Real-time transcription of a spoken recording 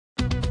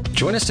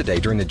Join us today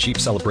during the Jeep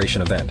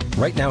Celebration event.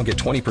 Right now, get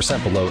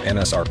 20% below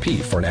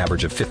MSRP for an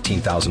average of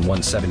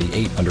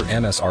 $15,178 under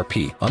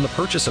MSRP on the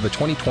purchase of a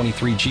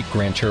 2023 Jeep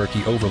Grand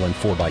Cherokee Overland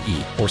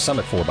 4xE or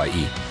Summit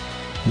 4xE.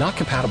 Not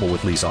compatible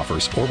with lease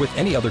offers or with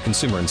any other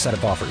consumer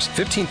incentive offers.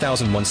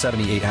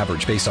 $15,178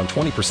 average based on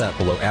 20%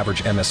 below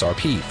average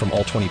MSRP from all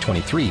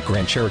 2023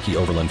 Grand Cherokee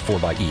Overland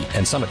 4xE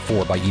and Summit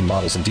 4xE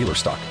models in dealer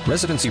stock.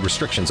 Residency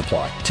restrictions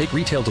apply. Take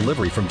retail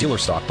delivery from dealer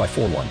stock by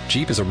 4/1.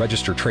 Jeep is a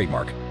registered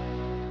trademark.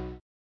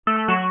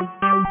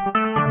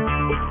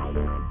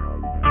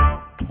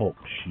 Talk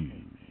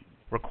shoes.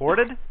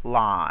 Recorded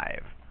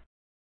live.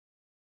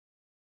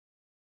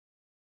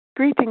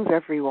 Greetings,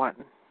 everyone.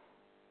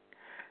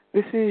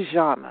 This is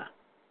Jana.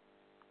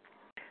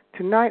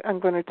 Tonight I'm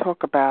going to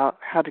talk about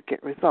how to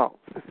get results.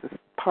 This is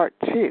part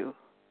 2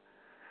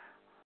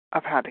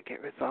 of how to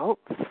get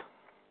results.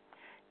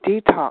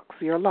 Detox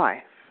your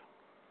life.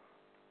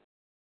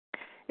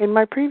 In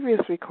my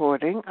previous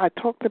recording, I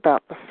talked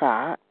about the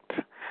fact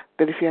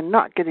that if you're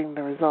not getting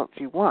the results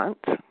you want,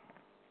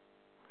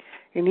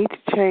 you need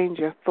to change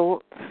your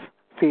thoughts,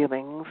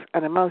 feelings,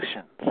 and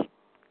emotions.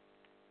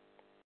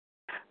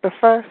 The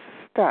first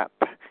step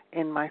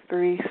in my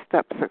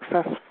 3-step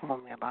success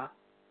formula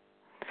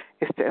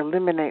is to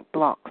eliminate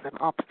blocks and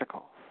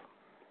obstacles.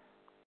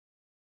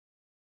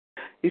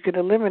 You can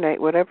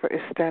eliminate whatever is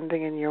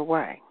standing in your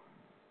way.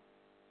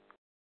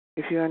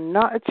 If you are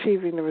not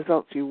achieving the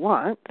results you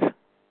want,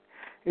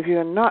 if you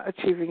are not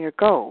achieving your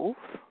goals,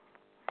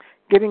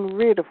 getting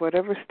rid of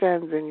whatever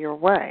stands in your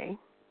way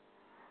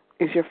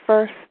is your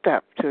first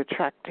step to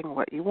attracting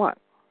what you want.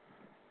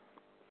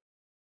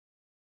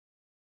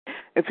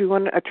 If you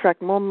want to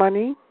attract more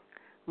money,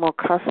 more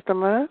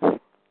customers,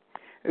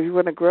 if you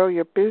want to grow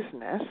your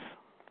business,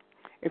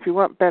 if you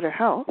want better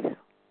health,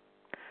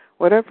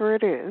 whatever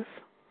it is,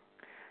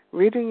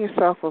 ridding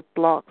yourself of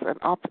blocks and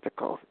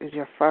obstacles is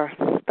your first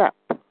step.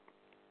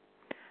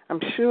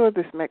 I'm sure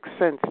this makes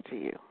sense to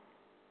you.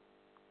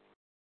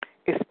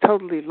 It's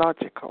totally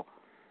logical.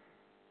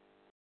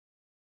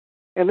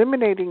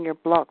 Eliminating your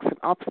blocks and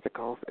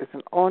obstacles is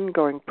an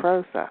ongoing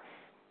process.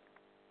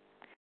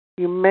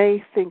 You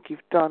may think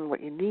you've done what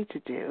you need to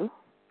do,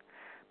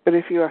 but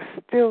if you are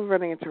still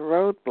running into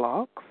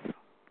roadblocks,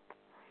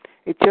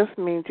 it just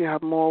means you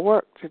have more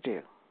work to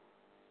do.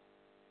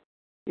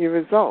 Your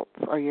results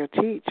are your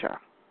teacher.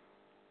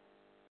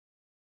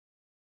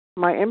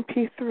 My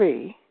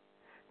MP3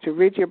 to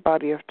rid your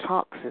body of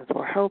toxins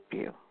will help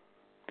you,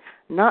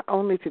 not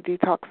only to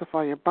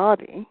detoxify your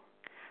body,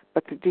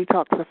 but to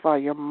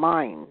detoxify your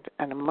mind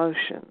and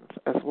emotions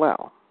as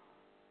well.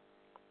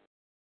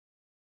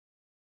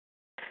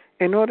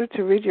 In order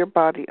to rid your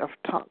body of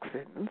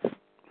toxins,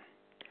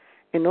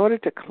 in order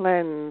to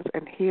cleanse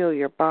and heal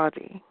your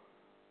body,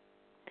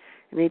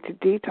 you need to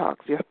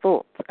detox your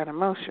thoughts and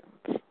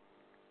emotions.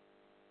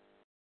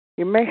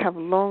 You may have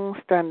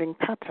long-standing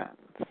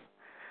patterns.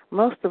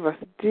 Most of us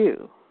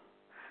do.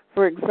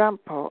 For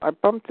example, I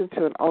bumped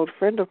into an old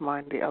friend of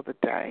mine the other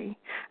day,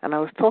 and I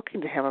was talking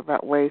to him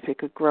about ways he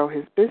could grow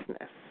his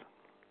business.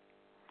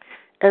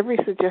 Every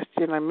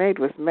suggestion I made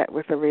was met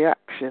with a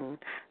reaction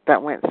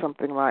that went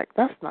something like,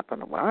 "That's not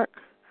going to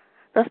work.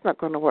 That's not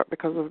going to work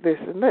because of this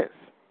and this."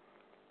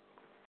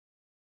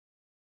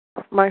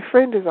 My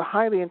friend is a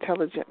highly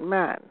intelligent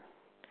man.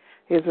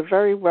 He has a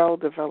very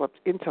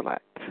well-developed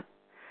intellect,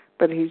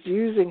 but he's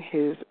using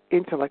his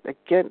intellect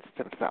against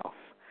himself.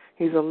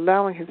 He's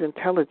allowing his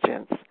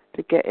intelligence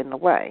to get in the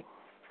way.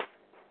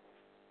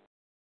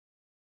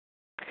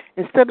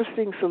 Instead of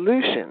seeing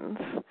solutions,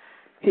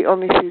 he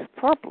only sees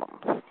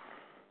problems.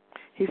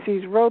 He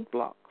sees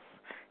roadblocks.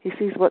 He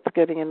sees what's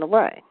getting in the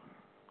way.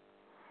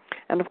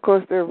 And, of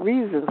course, there are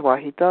reasons why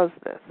he does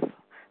this.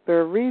 There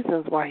are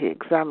reasons why he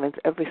examines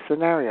every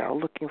scenario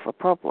looking for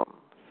problems.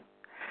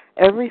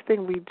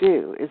 Everything we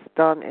do is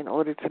done in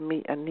order to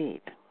meet a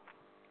need.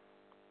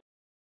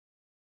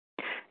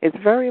 It's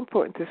very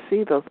important to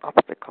see those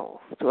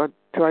obstacles, to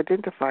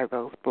identify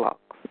those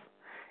blocks.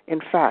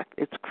 In fact,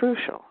 it's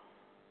crucial.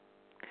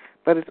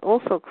 But it's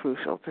also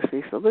crucial to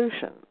see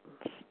solutions.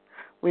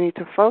 We need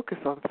to focus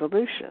on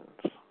solutions.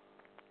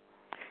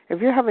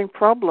 If you're having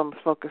problems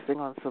focusing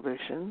on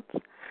solutions,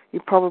 you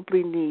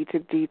probably need to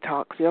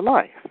detox your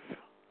life.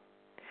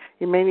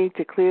 You may need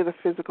to clear the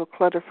physical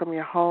clutter from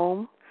your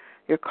home,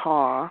 your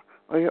car,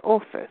 or your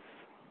office.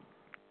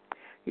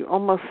 You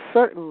almost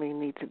certainly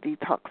need to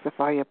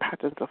detoxify your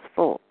patterns of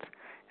thought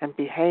and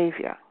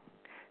behavior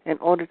in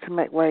order to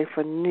make way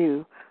for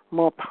new,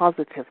 more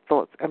positive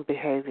thoughts and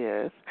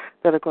behaviors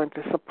that are going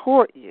to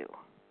support you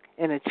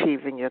in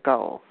achieving your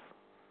goals.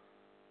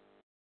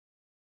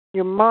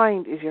 Your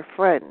mind is your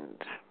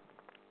friend.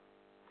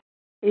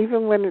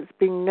 Even when it's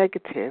being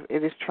negative,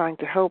 it is trying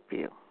to help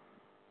you.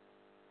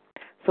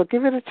 So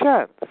give it a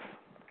chance.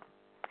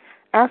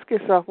 Ask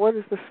yourself, what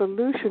is the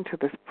solution to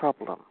this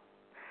problem?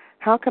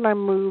 How can I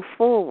move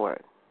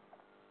forward?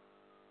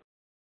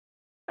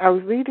 I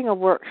was leading a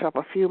workshop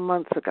a few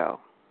months ago.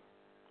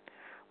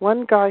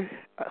 One guy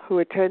who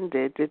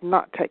attended did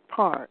not take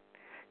part.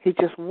 He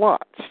just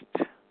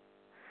watched.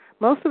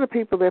 Most of the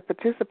people there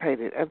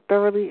participated and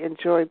thoroughly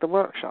enjoyed the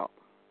workshop,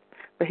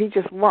 but he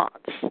just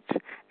watched.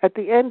 At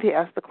the end, he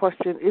asked the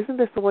question, isn't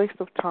this a waste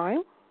of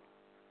time?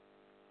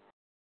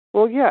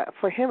 Well, yeah,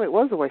 for him it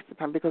was a waste of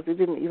time because he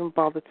didn't even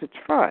bother to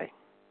try.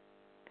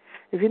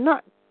 If you're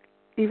not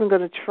even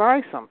going to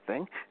try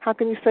something, how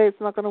can you say it's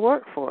not going to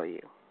work for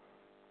you?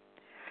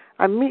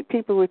 I meet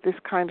people with this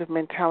kind of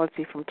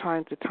mentality from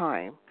time to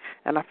time,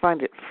 and I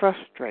find it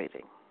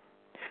frustrating.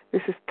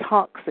 This is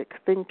toxic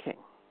thinking.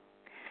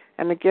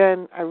 And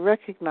again, I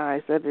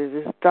recognize that it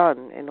is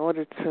done in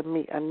order to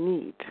meet a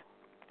need.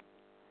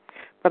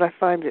 But I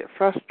find it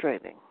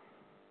frustrating.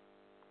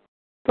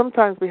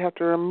 Sometimes we have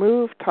to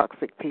remove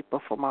toxic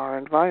people from our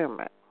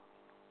environment.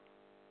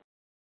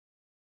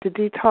 To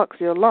detox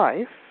your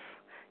life,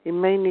 you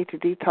may need to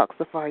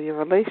detoxify your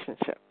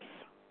relationships.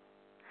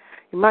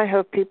 You might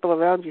have people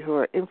around you who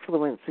are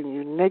influencing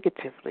you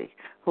negatively,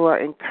 who are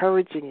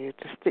encouraging you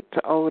to stick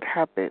to old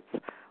habits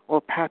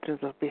or patterns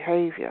of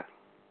behavior.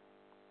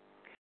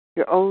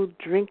 Your old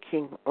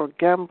drinking or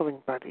gambling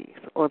buddies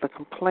or the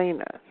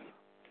complainers.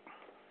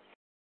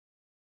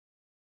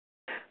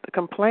 The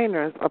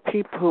complainers are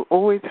people who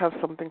always have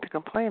something to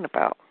complain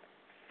about.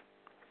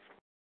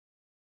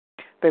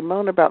 They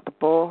moan about the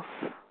boss,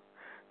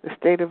 the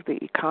state of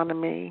the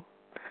economy,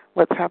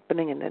 what's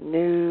happening in the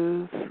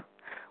news.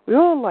 We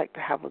all like to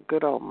have a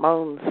good old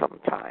moan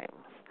sometimes.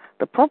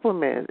 The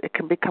problem is it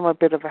can become a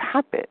bit of a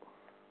habit.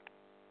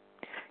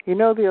 You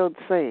know the old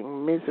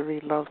saying, misery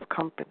loves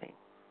company.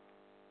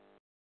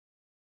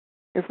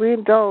 If we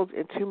indulge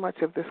in too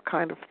much of this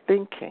kind of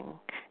thinking,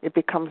 it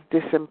becomes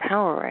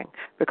disempowering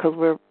because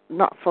we're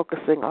not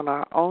focusing on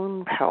our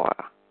own power.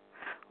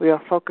 We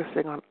are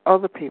focusing on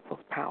other people's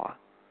power.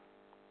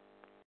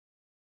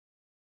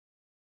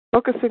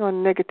 Focusing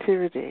on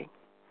negativity,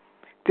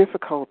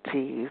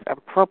 difficulties,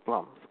 and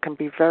problems can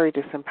be very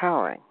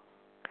disempowering.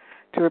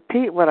 To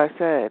repeat what I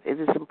said,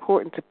 it is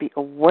important to be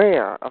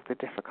aware of the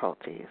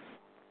difficulties,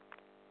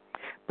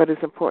 but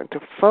it's important to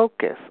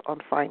focus on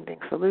finding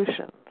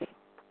solutions.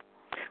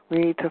 We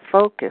need to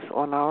focus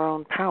on our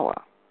own power.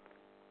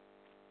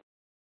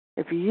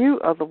 If you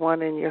are the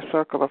one in your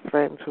circle of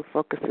friends who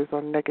focuses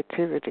on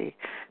negativity,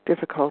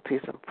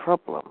 difficulties, and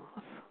problems,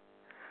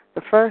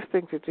 the first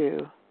thing to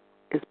do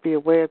is be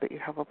aware that you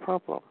have a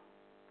problem.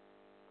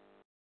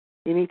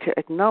 You need to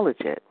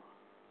acknowledge it.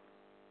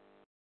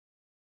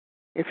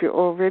 If you're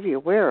already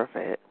aware of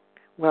it,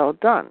 well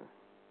done.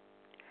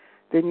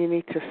 Then you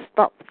need to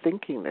stop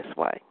thinking this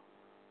way.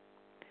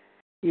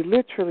 You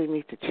literally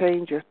need to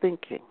change your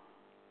thinking.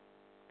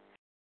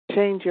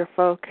 Change your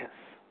focus.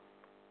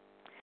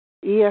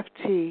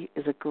 EFT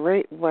is a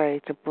great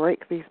way to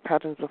break these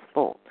patterns of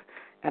thought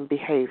and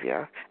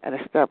behavior and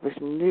establish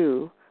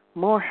new,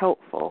 more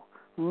helpful,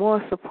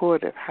 more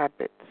supportive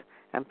habits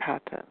and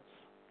patterns.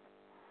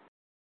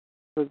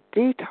 So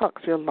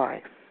detox your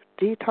life,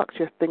 detox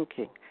your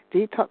thinking,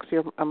 detox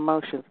your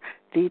emotions,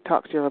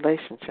 detox your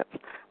relationships.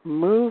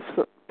 Move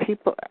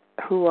people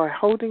who are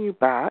holding you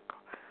back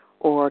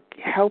or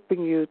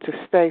helping you to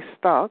stay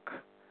stuck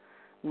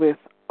with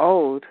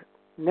old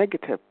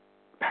negative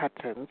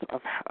patterns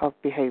of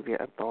behavior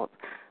and thought.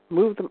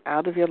 Move them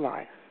out of your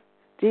life.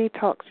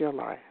 Detox your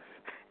life.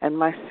 And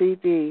my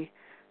CD,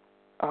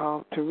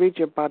 to rid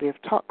your body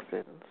of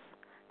toxins,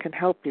 can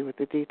help you with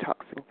the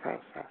detoxing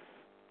process.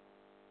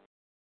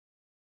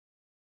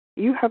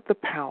 You have the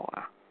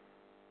power.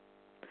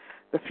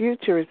 The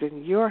future is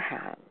in your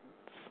hands.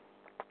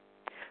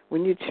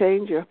 When you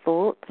change your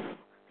thoughts,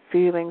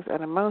 feelings,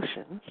 and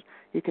emotions,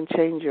 you can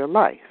change your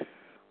life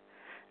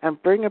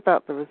and bring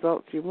about the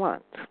results you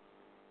want.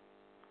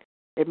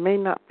 It may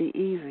not be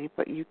easy,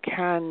 but you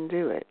can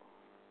do it.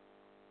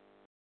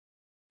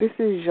 This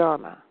is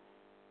Jana,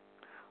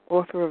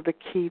 author of The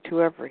Key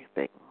to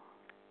Everything,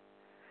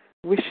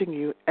 wishing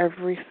you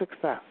every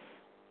success.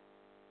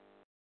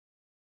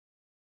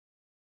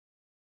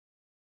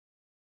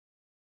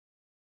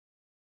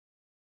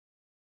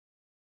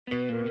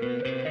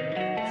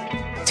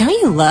 Don't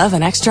you love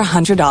an extra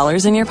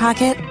 $100 in your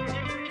pocket?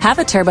 Have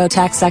a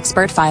TurboTax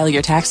expert file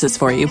your taxes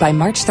for you by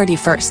March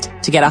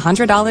 31st to get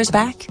 $100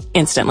 back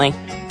instantly.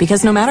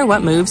 Because no matter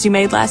what moves you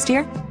made last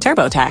year,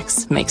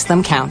 TurboTax makes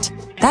them count.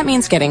 That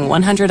means getting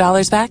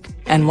 $100 back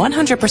and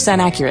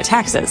 100% accurate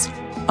taxes,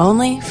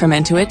 only from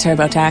Intuit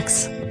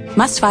TurboTax.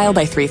 Must file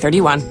by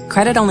 3/31.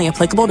 Credit only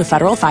applicable to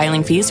federal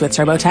filing fees with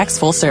TurboTax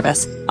full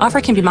service.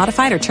 Offer can be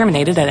modified or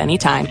terminated at any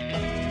time.